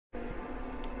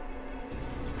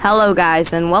Hello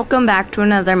guys, and welcome back to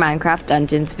another Minecraft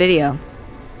Dungeons video.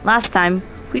 Last time,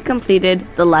 we completed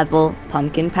the level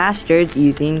Pumpkin Pastures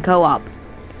using co-op.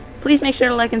 Please make sure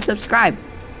to like and subscribe.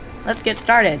 Let's get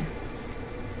started.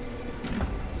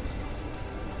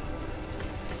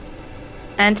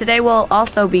 And today we'll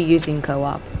also be using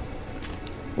co-op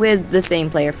with the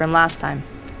same player from last time.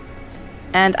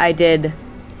 And I did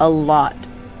a lot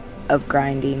of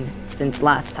grinding since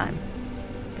last time.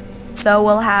 So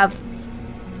we'll have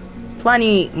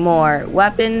plenty more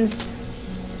weapons,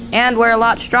 and we're a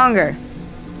lot stronger.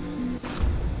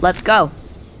 Let's go.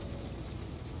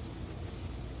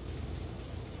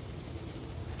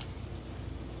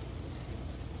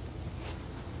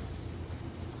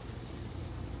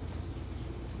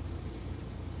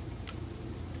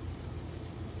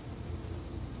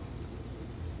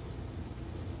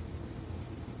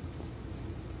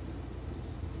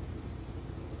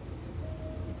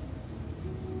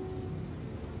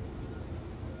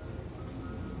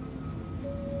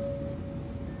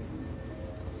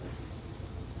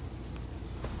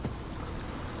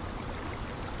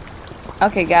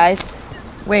 Okay, guys.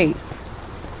 Wait.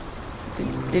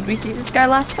 Did we see this guy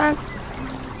last time?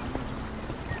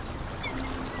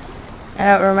 I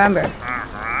don't remember.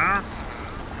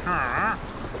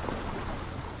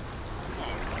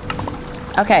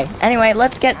 Okay, anyway,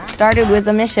 let's get started with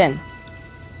the mission.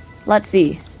 Let's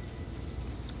see.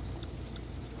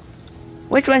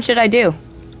 Which one should I do?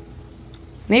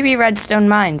 Maybe Redstone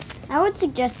Mines. I would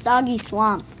suggest Soggy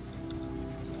Swamp.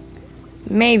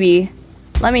 Maybe.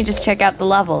 Let me just check out the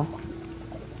level.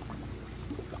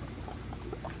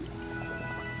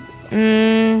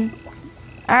 I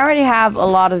already have a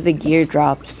lot of the gear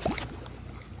drops.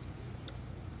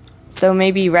 So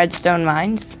maybe Redstone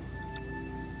Mines?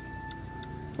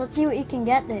 Let's see what you can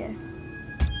get there.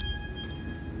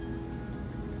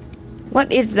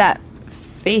 What is that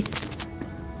face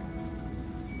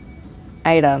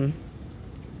item?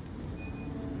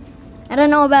 I don't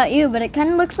know about you, but it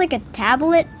kind of looks like a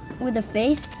tablet with a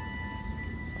face.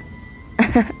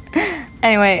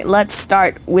 Anyway, let's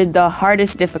start with the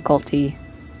hardest difficulty.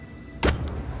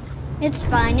 It's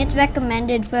fine. It's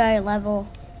recommended for our level.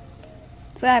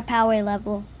 For our power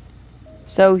level.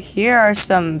 So here are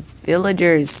some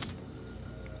villagers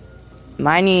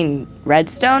mining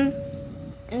redstone.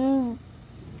 And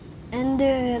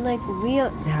they're like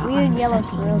weird yellow unsettling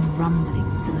swirls.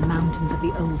 rumblings in the mountains of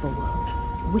the overworld.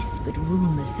 Whispered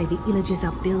rumors say the Illagers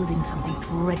are building something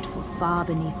dreadful far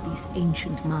beneath these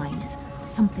ancient mines.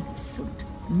 Something of soot,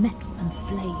 metal, and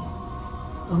flame.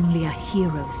 Only a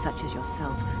hero such as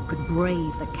yourself could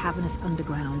brave the cavernous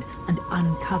underground and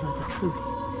uncover the truth.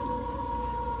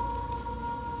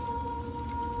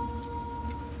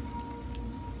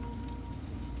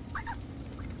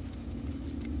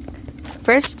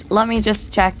 First, let me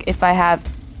just check if I have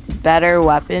better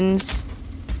weapons.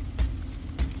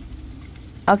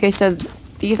 Okay, so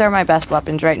these are my best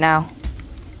weapons right now.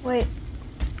 Wait.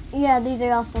 Yeah, these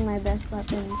are also my best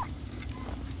weapons.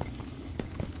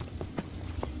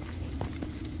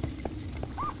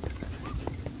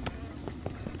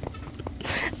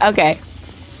 Okay.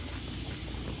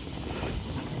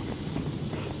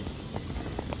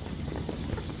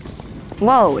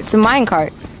 Whoa, it's a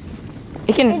minecart.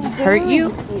 It can hurt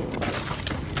you?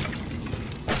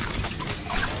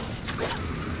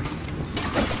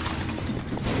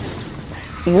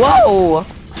 Whoa!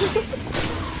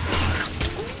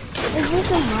 Is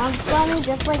this a mob spawner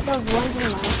just like those ones in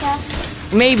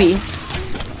Minecraft? Maybe.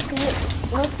 'Cause it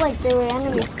looks like there were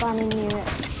enemies spawning near it.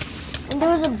 And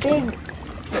there was a big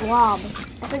blob.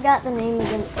 I forgot the name of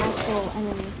the actual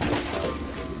enemy.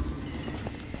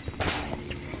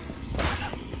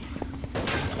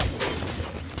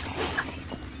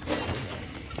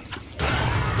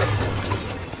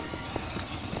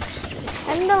 I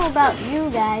don't know about you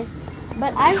guys,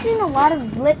 but I've seen a lot of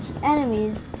glitched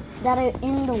enemies that are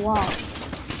in the wall.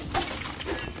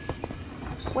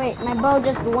 Wait, my bow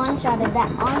just one-shotted that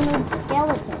armored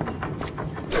skeleton.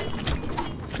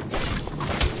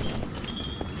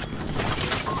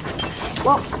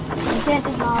 Whoa,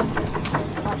 enchanted mob.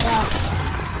 Watch out.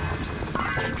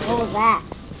 What was that?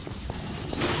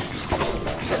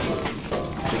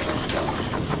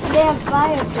 They have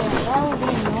fire to it. That would be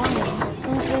annoying,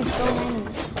 since there's so many.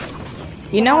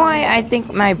 You know why I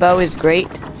think my bow is great?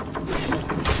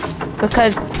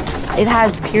 Because it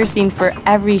has piercing for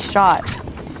every shot.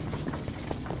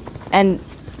 And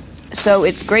so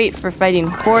it's great for fighting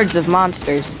hordes of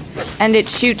monsters. And it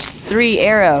shoots 3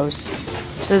 arrows.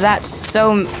 So that's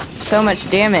so much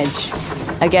damage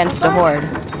against a horde.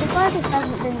 So far this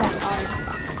hasn't been that hard.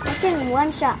 I can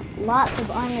one-shot lots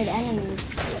of armored enemies.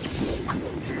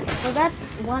 So that's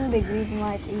one big reason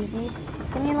why it's easy.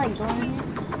 Can you like go in here?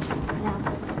 No.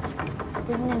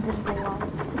 There's an invisible wall.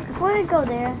 Before we go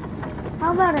there,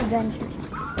 how about adventure?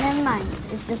 Never mind,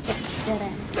 it's just a dead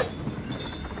end.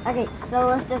 Okay, so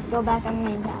let's just go back on the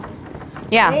main path.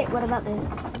 Yeah. Wait, what about this?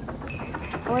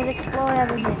 Always explore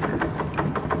everything. I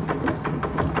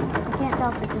can't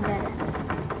tell if it's a dead end.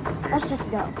 Let's just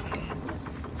go.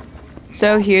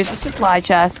 So here's a supply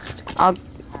chest.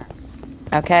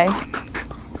 Okay.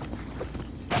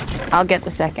 I'll get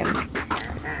the second.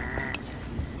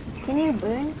 Can you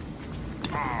burn?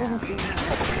 Doesn't seem like it.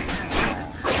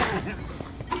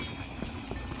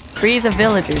 Free the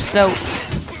villagers. So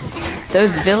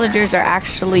those villagers are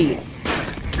actually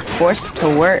forced to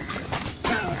work.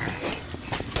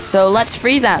 So let's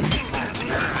free them.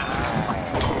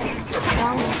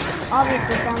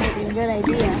 Obviously sounds like a good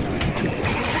idea.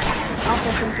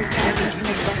 Also since it's kind of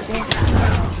objective.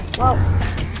 Whoa,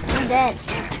 I'm dead.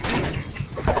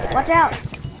 Watch out!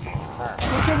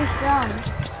 You're pretty strong.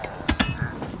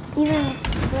 Even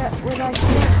with our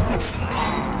shield.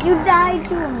 You died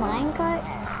to a minecart?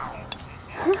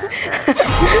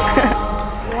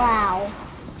 Wow.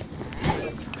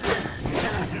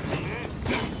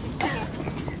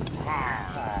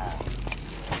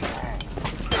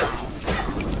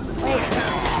 Wait,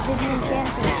 there's an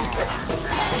enchantment.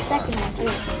 The second one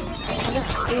too. I'll just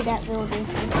free that villager.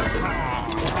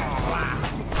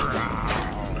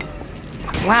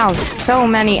 Wow, so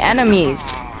many enemies.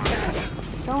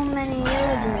 So many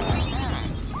villagers.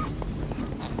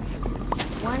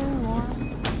 One more.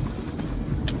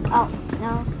 Oh,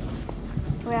 no.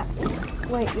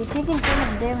 Wait, you're taking so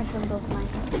much damage from both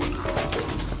minecars.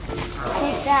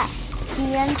 Take that.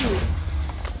 TNT.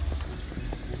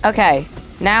 Okay,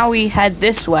 now we head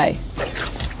this way.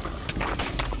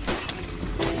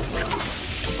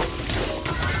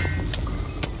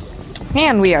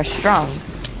 Man, we are strong.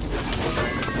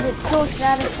 It's so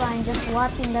satisfying just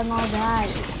watching them all die.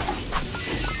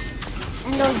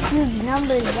 And those huge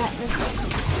numbers that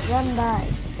just run by.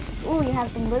 Ooh, you have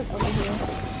some loot over here.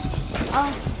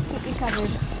 I'll keep you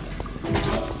covered.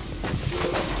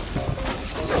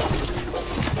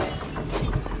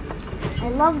 I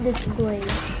love this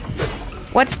blade.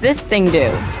 What's this thing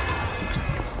do?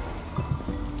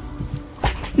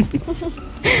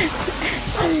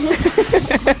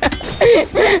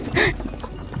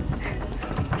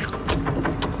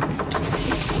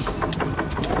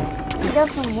 It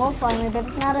does some wolf armor, but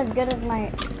it's not as good as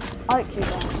my archery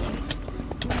gun.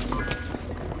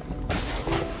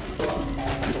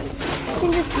 I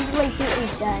can just easily shoot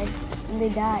these guys, and they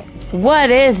die. What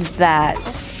is that?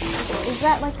 Is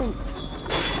that like a...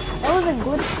 That was a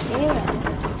good arrow.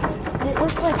 It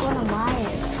looked like one of my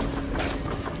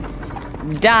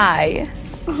arrows. Die.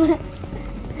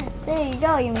 There you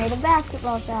go, you made a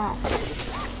basketball shot.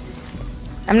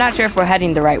 I'm not sure if we're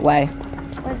heading the right way.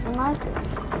 Where's the marker?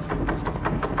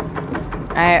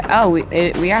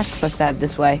 We are supposed to head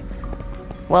this way.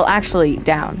 Well, actually,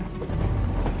 down.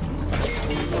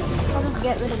 I'll just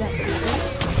get rid of that.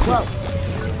 Whoa.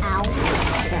 Ow.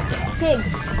 Pig.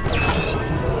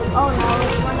 Oh no,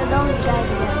 it's one of those guys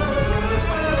again.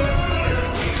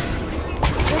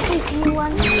 Did you see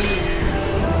one?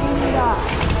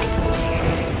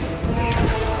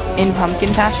 In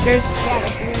pumpkin pastures? Yeah,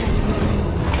 that's really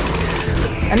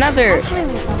nice. Another. Actually,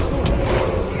 we saw two.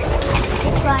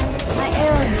 It's fine. My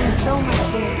arrows do so much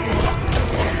good.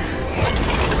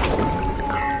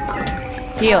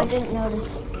 Heal. I didn't notice.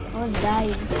 I was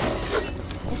dying.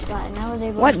 It's fine. I was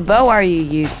able What bow are you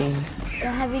using? The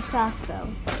heavy crossbow.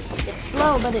 It's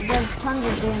slow, but it does tons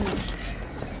of damage.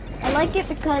 I like it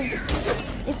because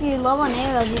if you're low on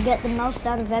arrows, you get the most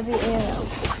out of every arrow.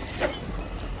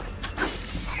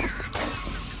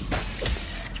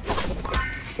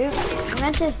 Oops, I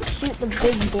meant to shoot the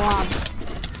big blob.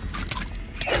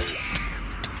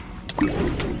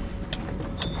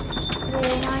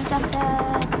 Okay, now I'm faster.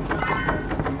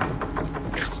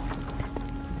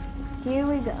 Here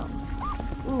we go.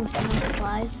 Ooh, some more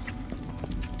supplies.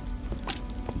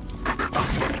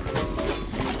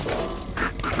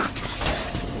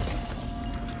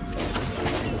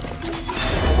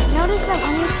 Notice that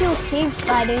when you kill cave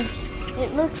spiders, it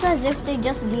looks as if they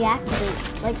just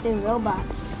deactivate, like they're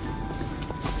robots.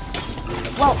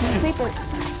 Whoa, creeper.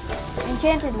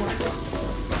 Enchanted one.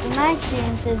 In my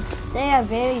experiences, they are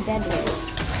very deadly.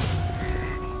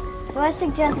 So I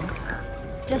suggest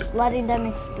just letting them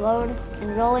explode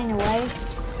and rolling away,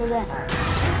 so that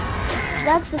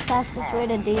that's the fastest way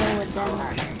to deal with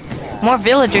them. More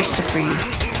villagers to free.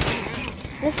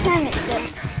 This time it's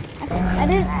 6. I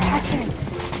didn't actually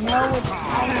know which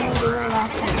I knew they were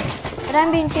last time. But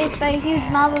I'm being chased by a huge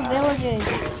mob of villagers.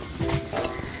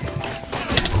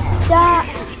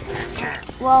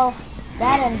 Well,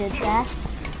 that ended fast.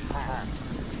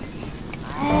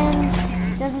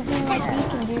 And doesn't seem like we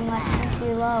can do much since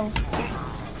you're low.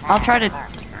 I'll try to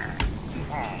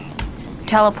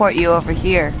teleport you over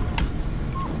here.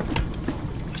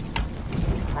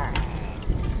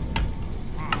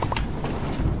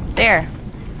 There.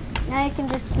 Now you can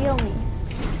just heal me.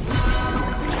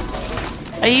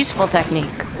 A useful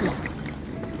technique.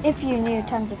 If you're near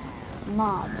tons of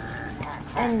mobs.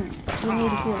 And you need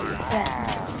to heal your friend.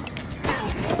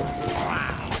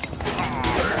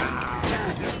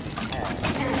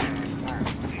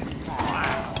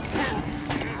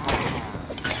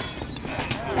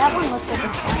 That one looks like a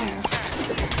fire.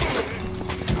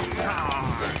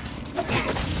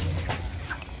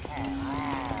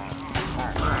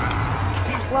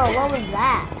 Whoa, what was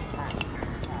that?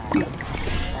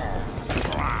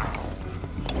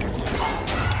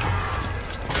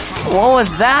 What was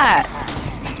that?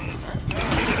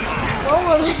 What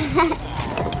was that?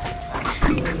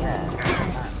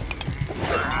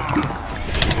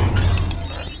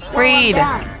 Freed. Whoa,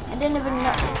 I'm down. I didn't even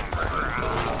know.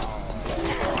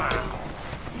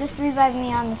 Just revive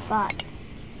me on the spot.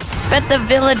 Bet the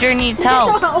villager needs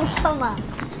help. Oh, come on.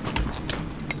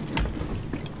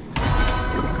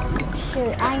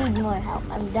 Sure, I need more help.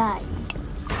 I'm dying.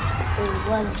 Or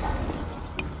was dying.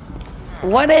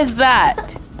 What is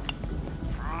that?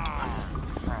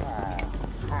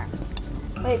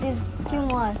 Wait, there's 2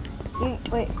 more.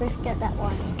 Wait, first get that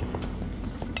one.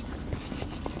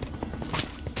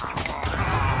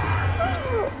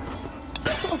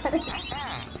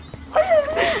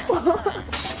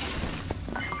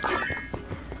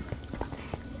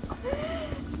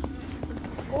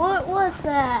 What was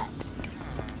that?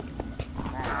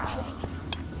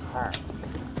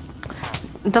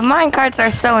 The minecarts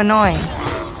are so annoying.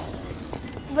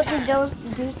 But they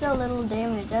do so little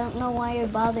damage. I don't know why you're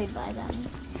bothered by them.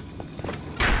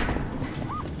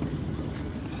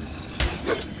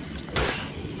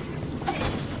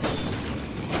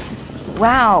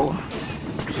 Wow.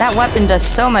 That weapon does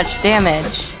so much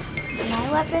damage.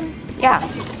 My weapon? Yeah.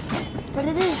 But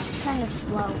it is kind of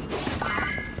slow.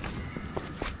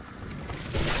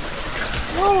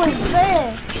 What was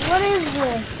this? What is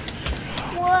this?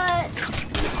 What?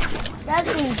 That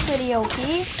seems pretty OP.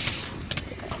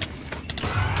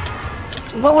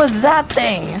 What was that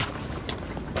thing?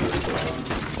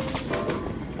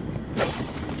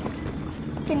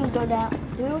 Can you go down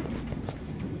too?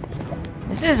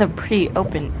 This is a pretty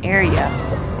open area.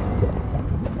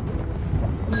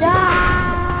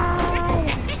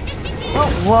 Die!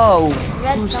 Whoa.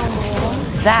 Redstone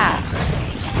Golem. That.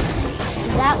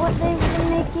 Is that what they've been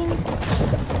making?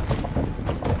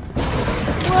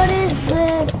 What is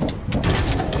this?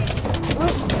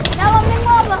 Oops. Now I'm in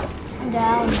lava. I'm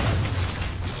down.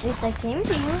 At least I came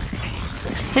to you.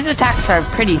 His attacks are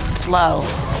pretty slow.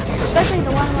 Especially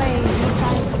the one where you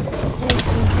try to do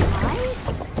some mines.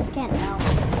 Can't tell.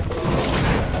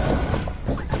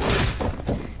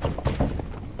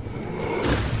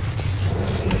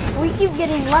 We keep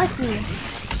getting lucky.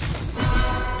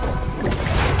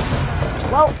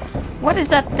 Whoa. What is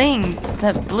that thing?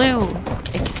 The blue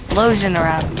explosion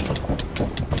around me.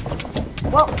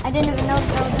 Whoa, I didn't even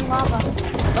notice I was in lava.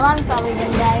 Well, I'm probably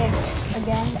gonna die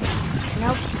again.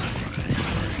 Nope.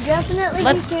 Definitely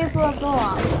be careful of the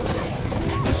lava.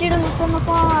 You shoot them from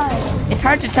afar. It's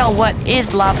hard to tell what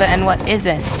is lava and what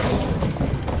isn't.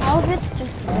 All of it's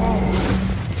just red.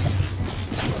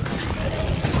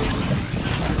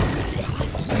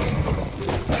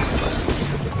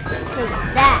 Take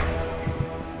that.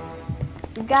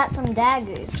 We got some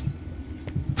daggers.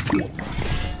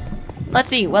 Let's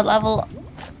see, what level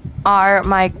are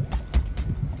my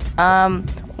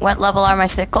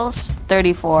sickles?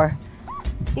 34.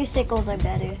 Your sickles are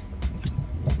better.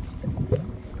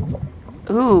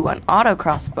 Ooh, an auto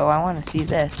crossbow. I want to see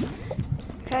this.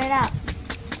 Try it out.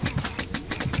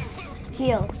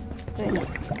 Heal. Good.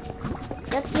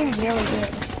 That seems really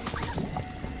good.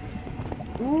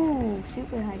 Ooh,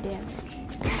 super high damage.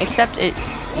 Except it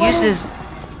uses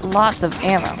lots of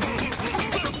ammo.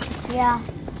 Yeah.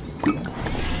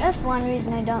 That's one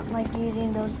reason I don't like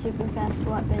using those super fast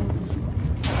weapons.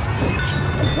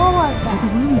 What was So the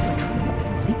that? rumors are true.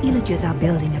 The Illagers are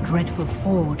building a dreadful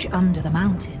forge under the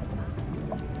mountain.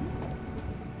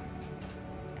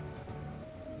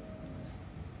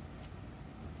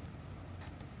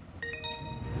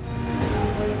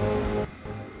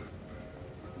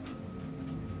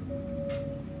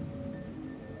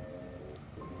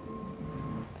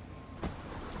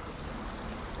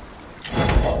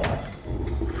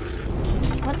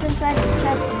 What's inside this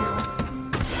chest now?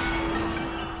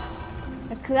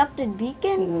 A corrupted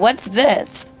beacon? What's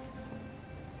this?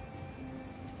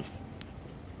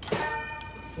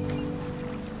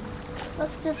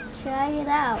 Let's just try it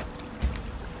out.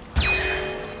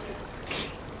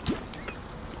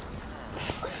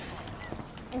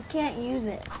 I can't use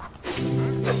it.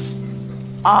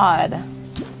 Odd.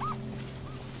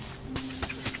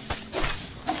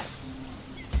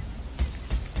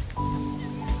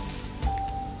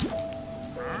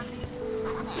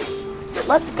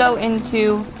 Let's go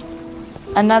into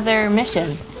another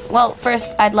mission. Well,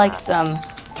 first I'd like some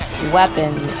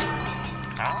weapons.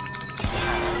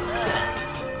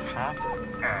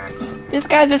 This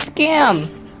guy's a scam.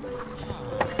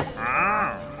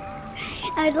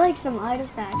 I'd like some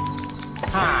artifacts.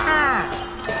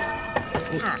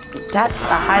 That's a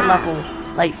high level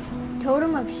life.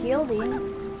 Totem of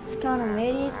shielding. This totem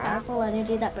radiates powerful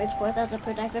energy that bursts forth as a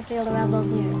protective shield around those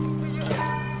near.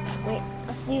 Wait,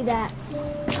 let's see that.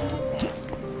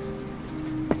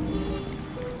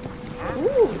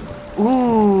 Ooh.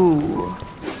 Ooh.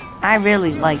 I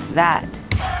really like that.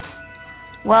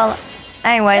 Well,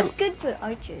 anyway, That's good for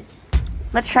archers.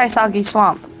 let's try Soggy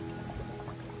Swamp.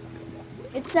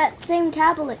 It's that same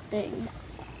tablet thing.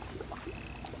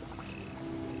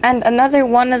 And another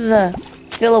one of the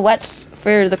silhouettes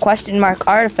for the question mark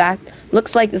artifact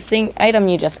looks like the item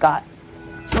you just got.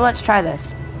 So let's try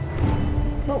this.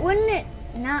 But wouldn't it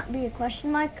not be a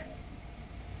question mark?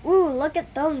 Ooh, look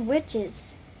at those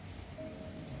witches.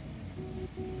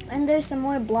 And there's some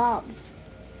more blobs.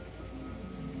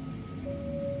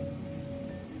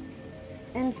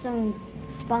 And some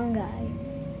fungi.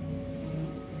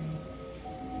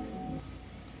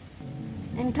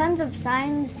 And tons of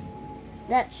signs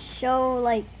that show,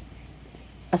 like,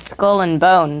 A skull and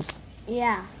bones.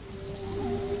 yeah.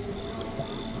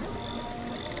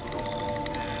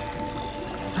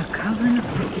 A coven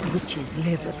of wicked witches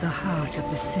live at the heart of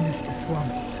the sinister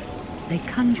swamp. They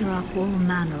conjure up all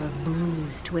manner of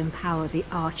brews to empower the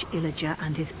Arch-Illager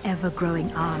and his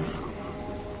ever-growing army.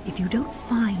 If you don't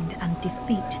find and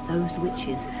defeat those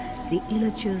witches, the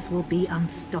Illagers will be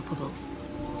unstoppable.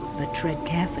 But tread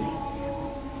carefully.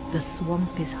 The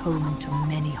swamp is home to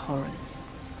many horrors.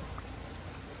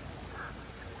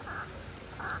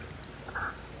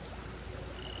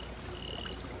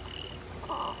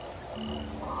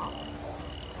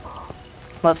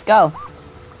 Let's go.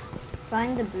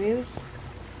 Find the brews.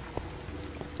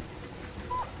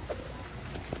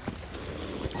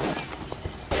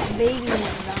 Baby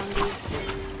zombies.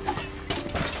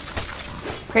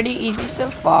 Pretty easy so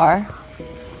far.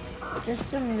 Just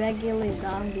some regular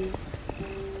zombies.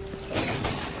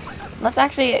 Let's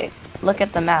actually look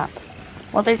at the map.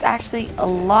 Well, there's actually a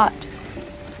lot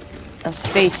of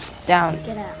space down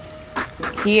Get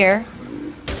out. here.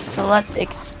 So let's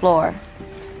explore.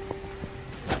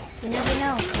 You never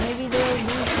know. Maybe there will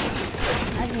be,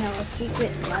 I don't know, a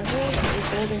secret level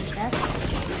with golden chest.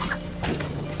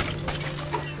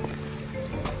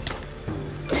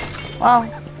 Well,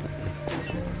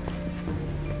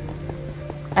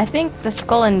 I think the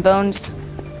skull and bones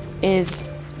is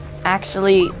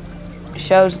actually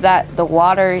shows that the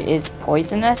water is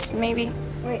poisonous, maybe?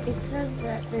 Wait, it says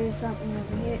that there's something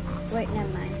over here. Wait, never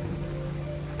mind.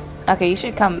 Okay, you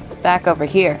should come back over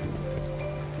here.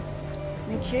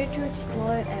 Make sure to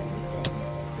explore everything.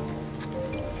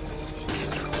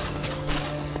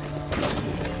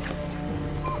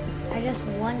 I just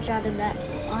one-shotted that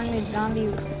armored zombie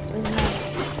with my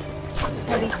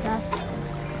heavy crossbow.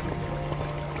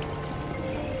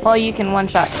 Well, you can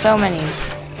one-shot so many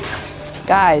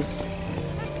guys.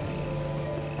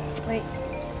 Wait.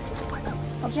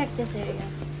 I'll check this area.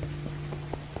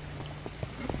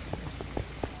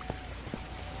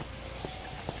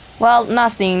 Well,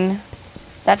 nothing.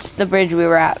 That's the bridge we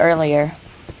were at earlier.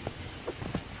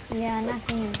 Yeah,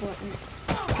 nothing important.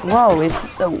 Whoa, is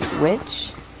this a witch?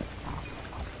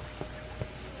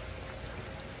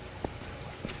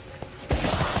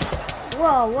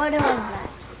 Whoa, what was that?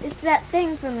 It's that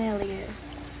thing from earlier.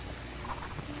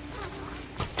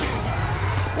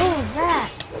 What was that?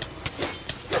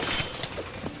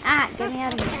 Ah, get me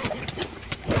out of here.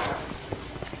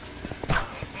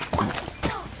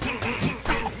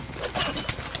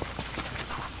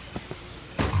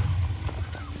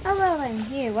 Oh, well, I'm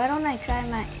here. Why don't I try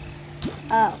my...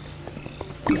 Oh.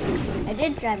 I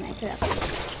did try my cup.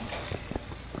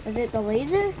 Was it the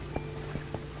laser?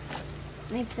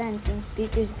 Makes sense since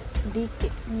beacons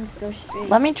go straight.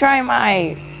 Let me try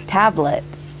my tablet.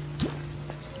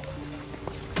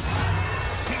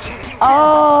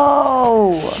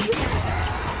 Oh!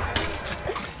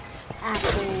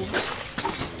 Apple.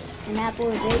 An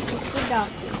apple is 8 for the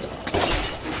doctor.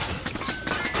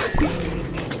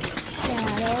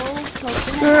 Shadow,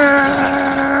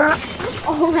 coconut.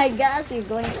 Oh my gosh, you're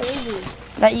going crazy.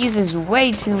 That uses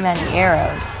way too many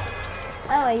arrows.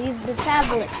 Oh, I used the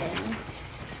tablet thing.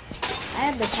 I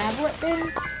have the tablet thing?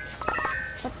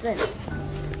 What's this?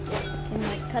 Can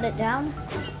I cut it down?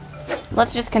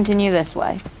 Let's just continue this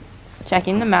way.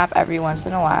 Checking the map every once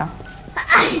in a while.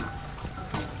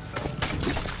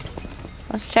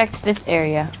 Let's check this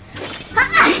area.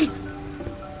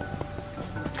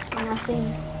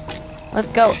 Nothing. Let's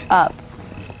go up.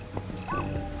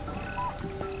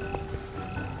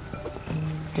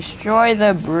 Destroy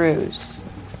the bruise.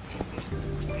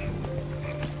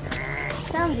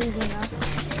 Sounds easy enough.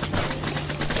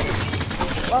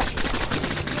 Well,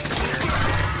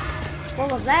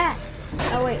 what was that?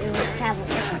 Oh wait, it was a tablet.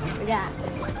 Forgot.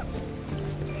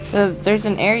 So there's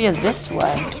an area this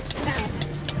way.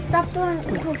 Stop throwing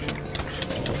potions.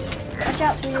 Watch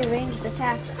out for your ranged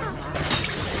attacks.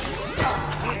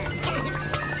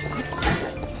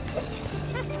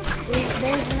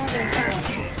 There's another attack.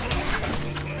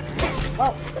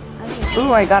 Oh, okay.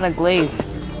 Ooh, I got a glaive.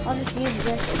 I'll just use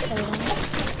this to kill them.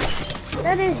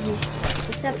 That is useful,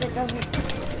 except it doesn't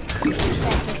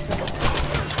affect us for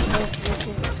both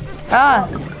witches. Ah!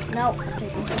 Oh, no, I'm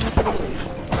taking too much damage.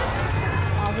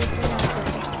 Obviously not good.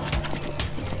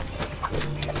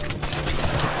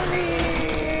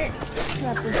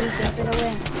 Let the Piko get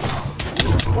away.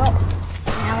 Well,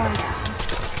 now I'm down.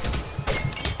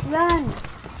 Run!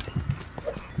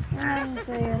 Run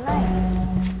for your life.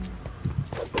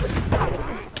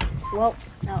 Whoa,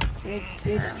 no,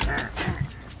 you're done.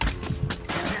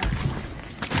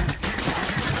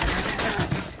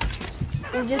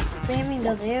 They're just spamming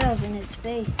those arrows in his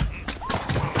face.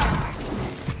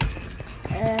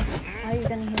 How are you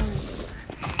gonna heal me?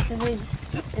 Because there's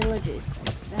villagers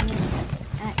spamming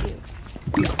at you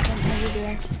from every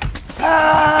direction.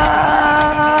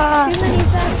 Ah! Too many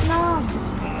fast mobs!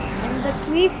 And the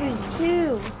creepers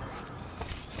too!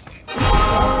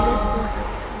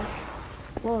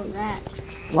 What was that?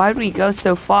 Why did we go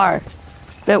so far?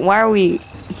 But why are we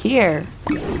here?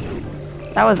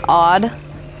 That was odd.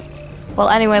 Well,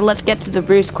 anyway, let's get to the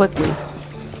bruise quickly.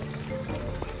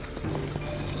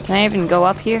 Can I even go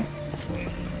up here?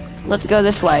 Let's go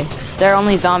this way. There are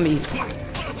only zombies.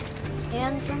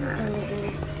 And some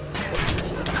villagers.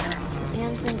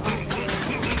 And some officers.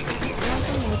 And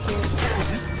some witches.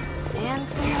 And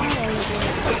some more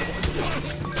villagers.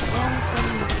 And some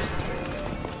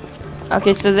more.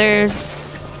 Okay, so there's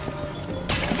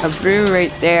a brew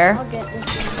right there. I'll get this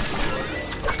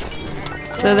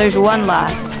one. So there's one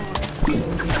left.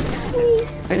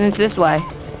 And it's this way.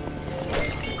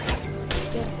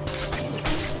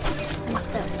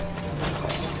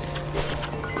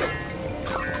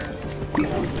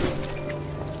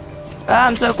 Ah,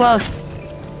 I'm so close.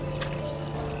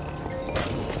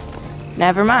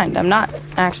 Never mind, I'm not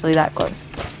actually that close.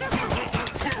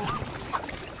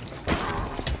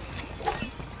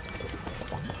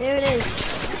 There it is.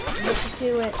 Get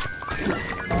to it.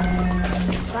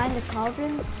 Find the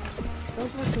cauldron.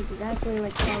 Those look exactly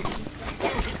like cauldrons.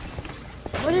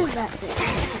 What is that thing?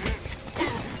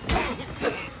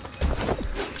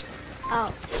 Oh.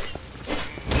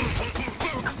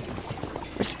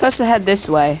 We're supposed to head this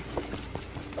way.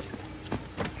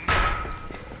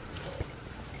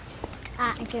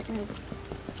 Ah, I can't move.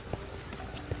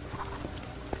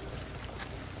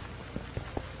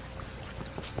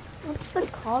 What's the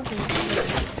cauldron?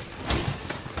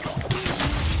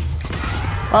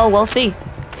 Well, we'll see.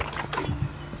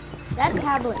 That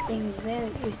tablet thing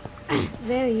is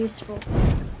very useful.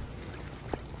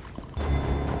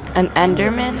 An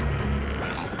Enderman?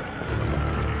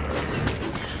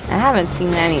 I haven't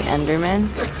seen any Enderman.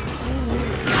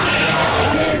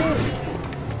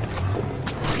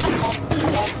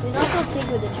 There's also a pig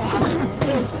with a chest in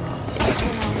there.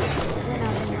 We're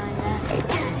not gonna mind that.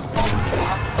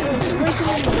 It's working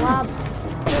in the lava.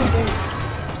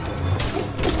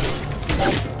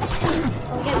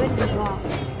 I'll get rid of the block.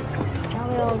 Now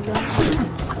we're all done.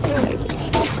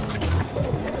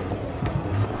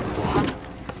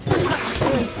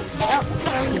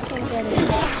 Oh, you can't get it.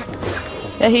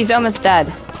 Yeah, he's almost dead.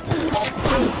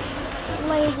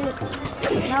 Laser.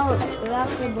 No, we're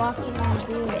actually blocking our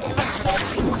view.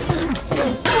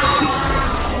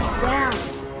 Down.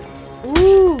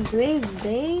 Ooh, Grave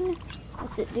Bane?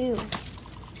 What's it do?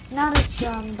 Not as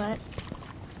strong, but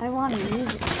I want to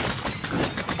use it.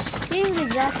 Seems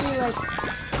exactly like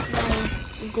my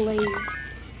glaive.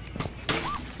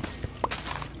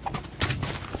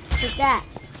 Like that.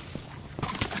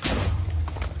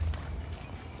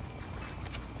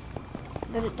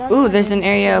 But it does Ooh, have there's an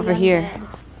area pretty over here. undead.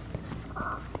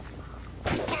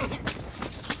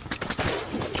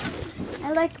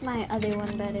 I like my other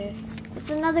one better. It's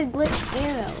another glitched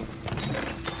arrow.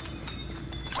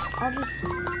 I'll just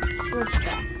switch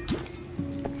back.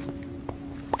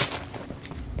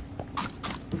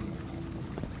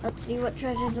 Let's see what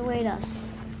treasures await us.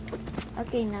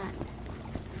 Okay, none.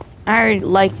 I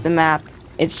like the map.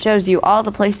 It shows you all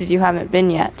the places you haven't been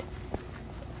yet.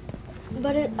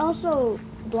 But it also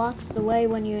blocks the way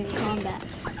when you're in combat.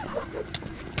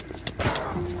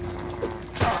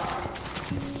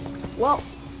 Whoa.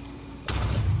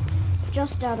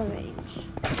 Just out of range.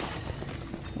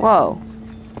 Whoa.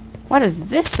 What is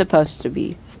this supposed to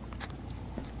be?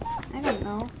 I don't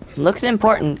know. Looks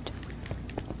important.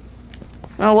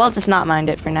 Well, we'll just not mind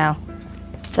it for now.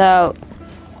 So,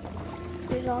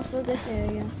 There's also this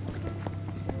area.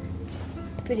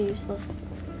 Pretty useless.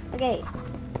 Okay.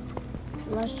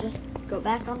 Let's just go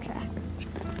back on track.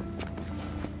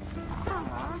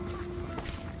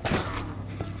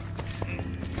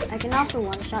 I can also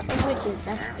one-shot the witches.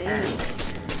 That's very good.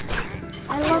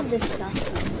 I love this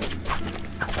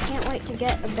stuff. Can't wait to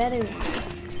get a better one.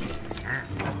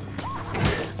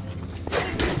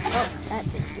 Oh,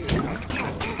 that did pretty well.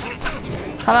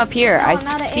 come up here. Oh, I I'm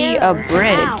out of see a arrows.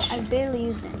 bridge. Ow, I barely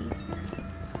used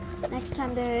any. Next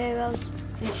time there are arrows,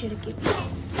 make sure to keep them.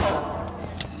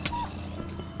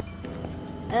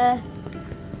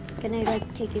 Can I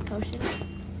like take your potion?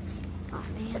 Oh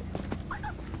man.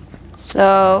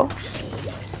 So,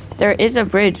 there is a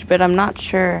bridge, but I'm not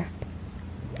sure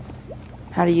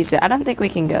how to use it. I don't think we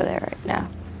can go there right now.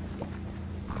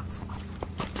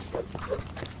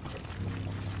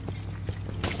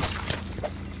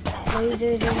 Lasers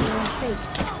in your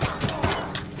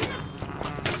face.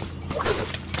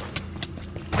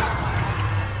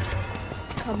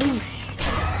 Kaboosh.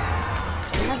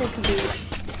 Another kaboosh.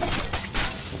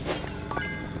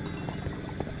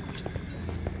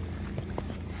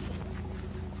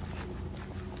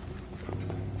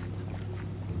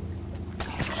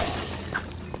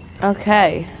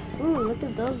 Okay. Ooh, look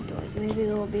at those doors. Maybe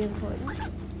they'll be important.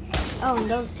 Oh, and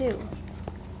those too.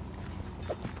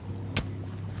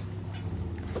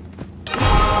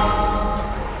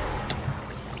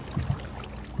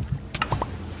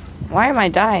 Why am I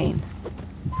dying?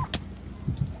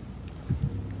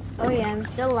 Oh yeah, I'm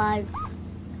still alive.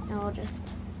 Now I'll just...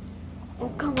 Oh,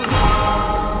 come on.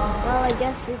 Well, I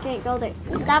guess we can't go there.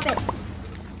 Stop it!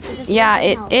 It just Yeah,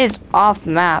 doesn't it help. is off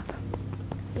map.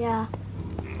 Yeah.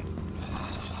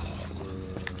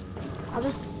 I'll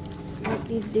just smoke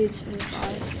these dudes from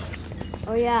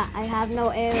afar. Oh yeah, I have no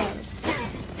arrows.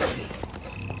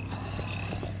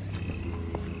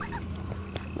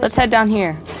 Let's head down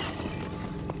here.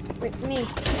 Wait for me.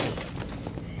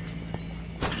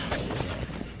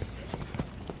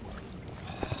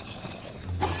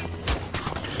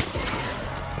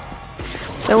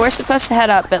 So we're supposed to head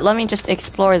up, but let me just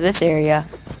explore this area.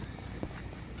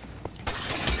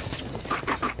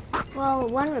 Well,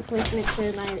 one replacement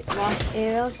for my lost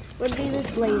arrows would be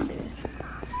this laser.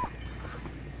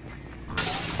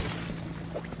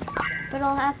 But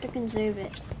I'll have to conserve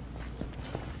it.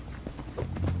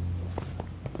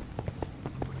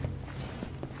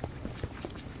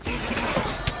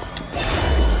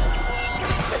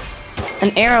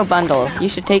 An arrow bundle. You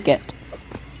should take it.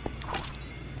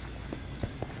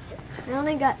 I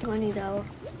only got 20 though.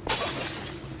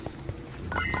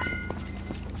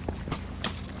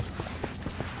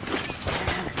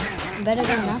 Better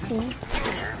than nothing.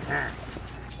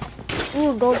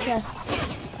 Ooh, gold chest.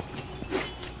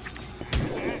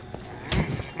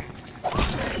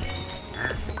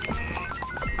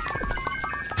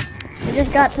 I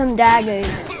just got some daggers.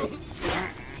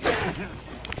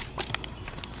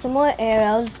 Some more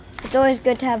arrows. It's always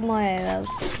good to have more arrows.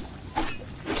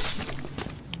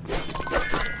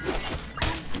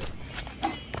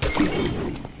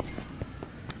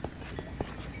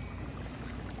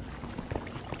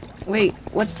 Wait,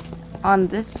 what's on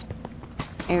this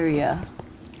area?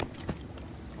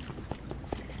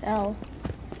 Fell.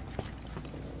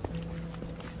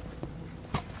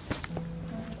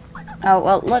 Oh,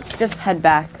 well, let's just head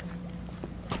back.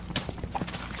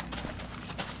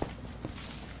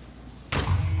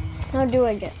 How do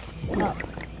I get up?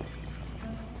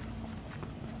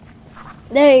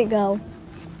 There you go.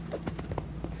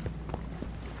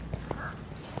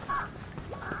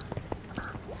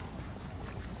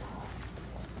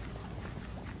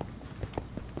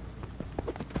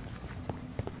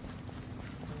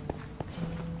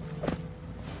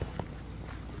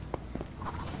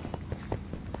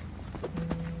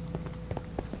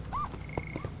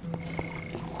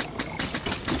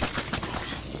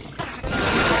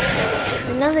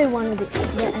 another one of the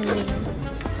Endermen.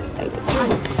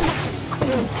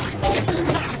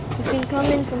 You can come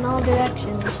in from all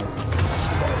directions.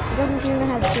 It doesn't seem to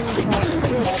have too much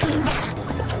health.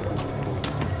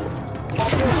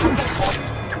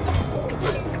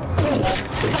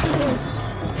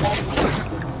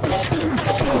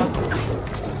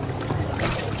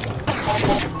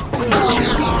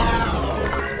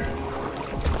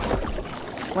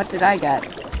 What did I get?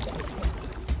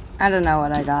 I don't know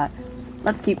what I got.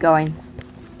 Let's keep going.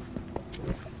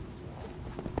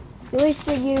 You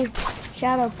wasted your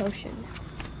shadow potion.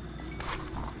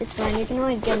 It's fine, you can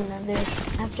always get another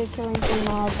after killing 3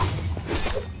 mobs.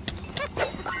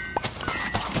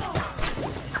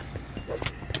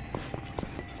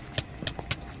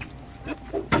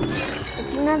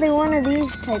 It's another one of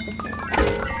these type of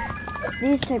things.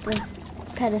 These type of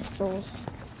pedestals.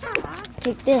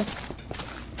 Take this.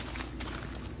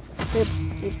 Oops,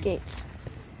 these gates.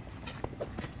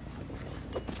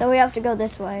 So we have to go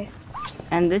this way.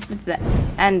 And this is the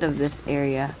end of this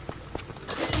area.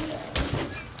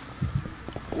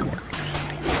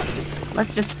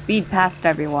 Let's just speed past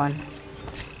everyone.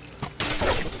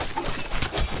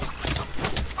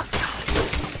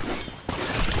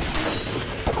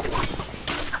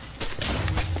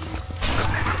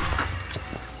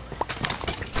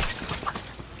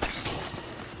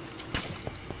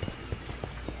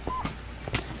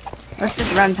 Let's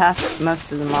just run past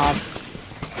most of the mobs.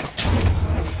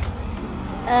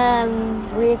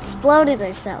 We exploded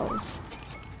ourselves.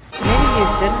 Maybe you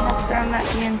shouldn't have thrown that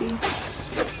TNT.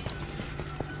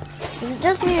 Is it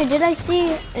just me, or did I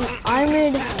see an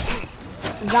armored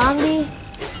zombie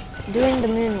doing the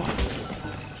moonwalk?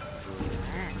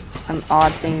 An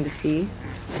odd thing to see.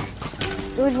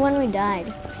 It was when we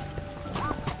died.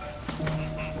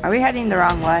 Are we heading the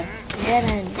wrong way? Dead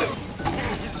end.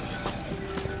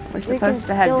 We're We can supposed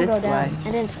to head still this go down. way.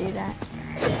 I didn't see that.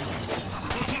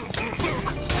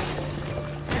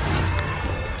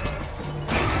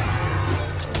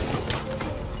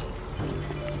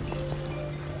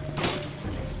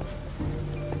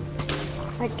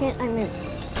 I can't, I mean...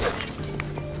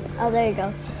 Oh, there you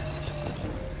go.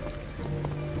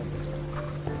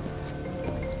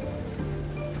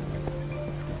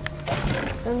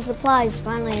 Some supplies,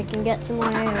 finally I can get some more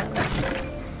arrows.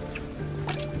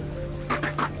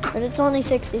 But it's only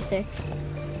 66.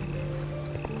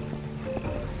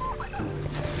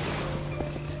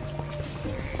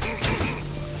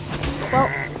 Well...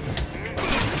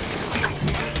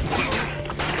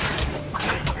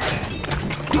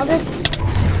 I'll just...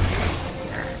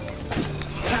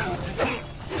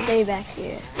 stay back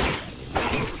here.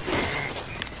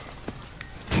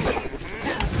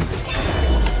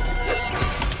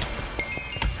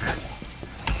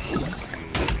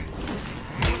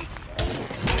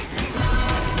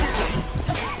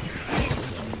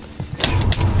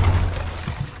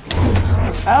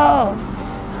 Oh!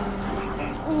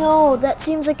 No, that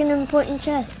seems like an important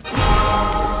chest.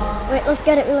 Wait, let's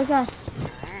get it really fast.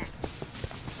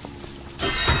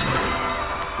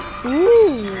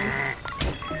 Ooh.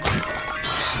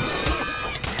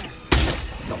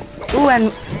 Ooh,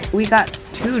 and we got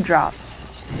 2 drops.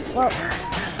 Well,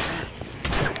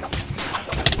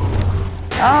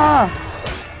 Oh!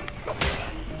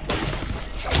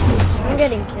 I'm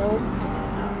getting killed.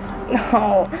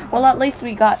 No. Well, at least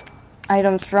we got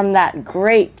items from that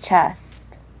great chest.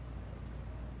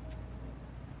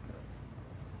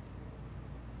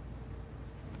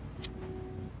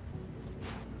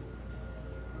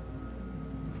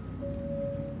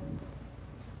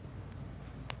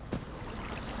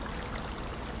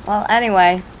 Well,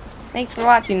 anyway, thanks for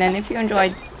watching, and if you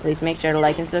enjoyed, please make sure to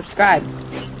like and subscribe.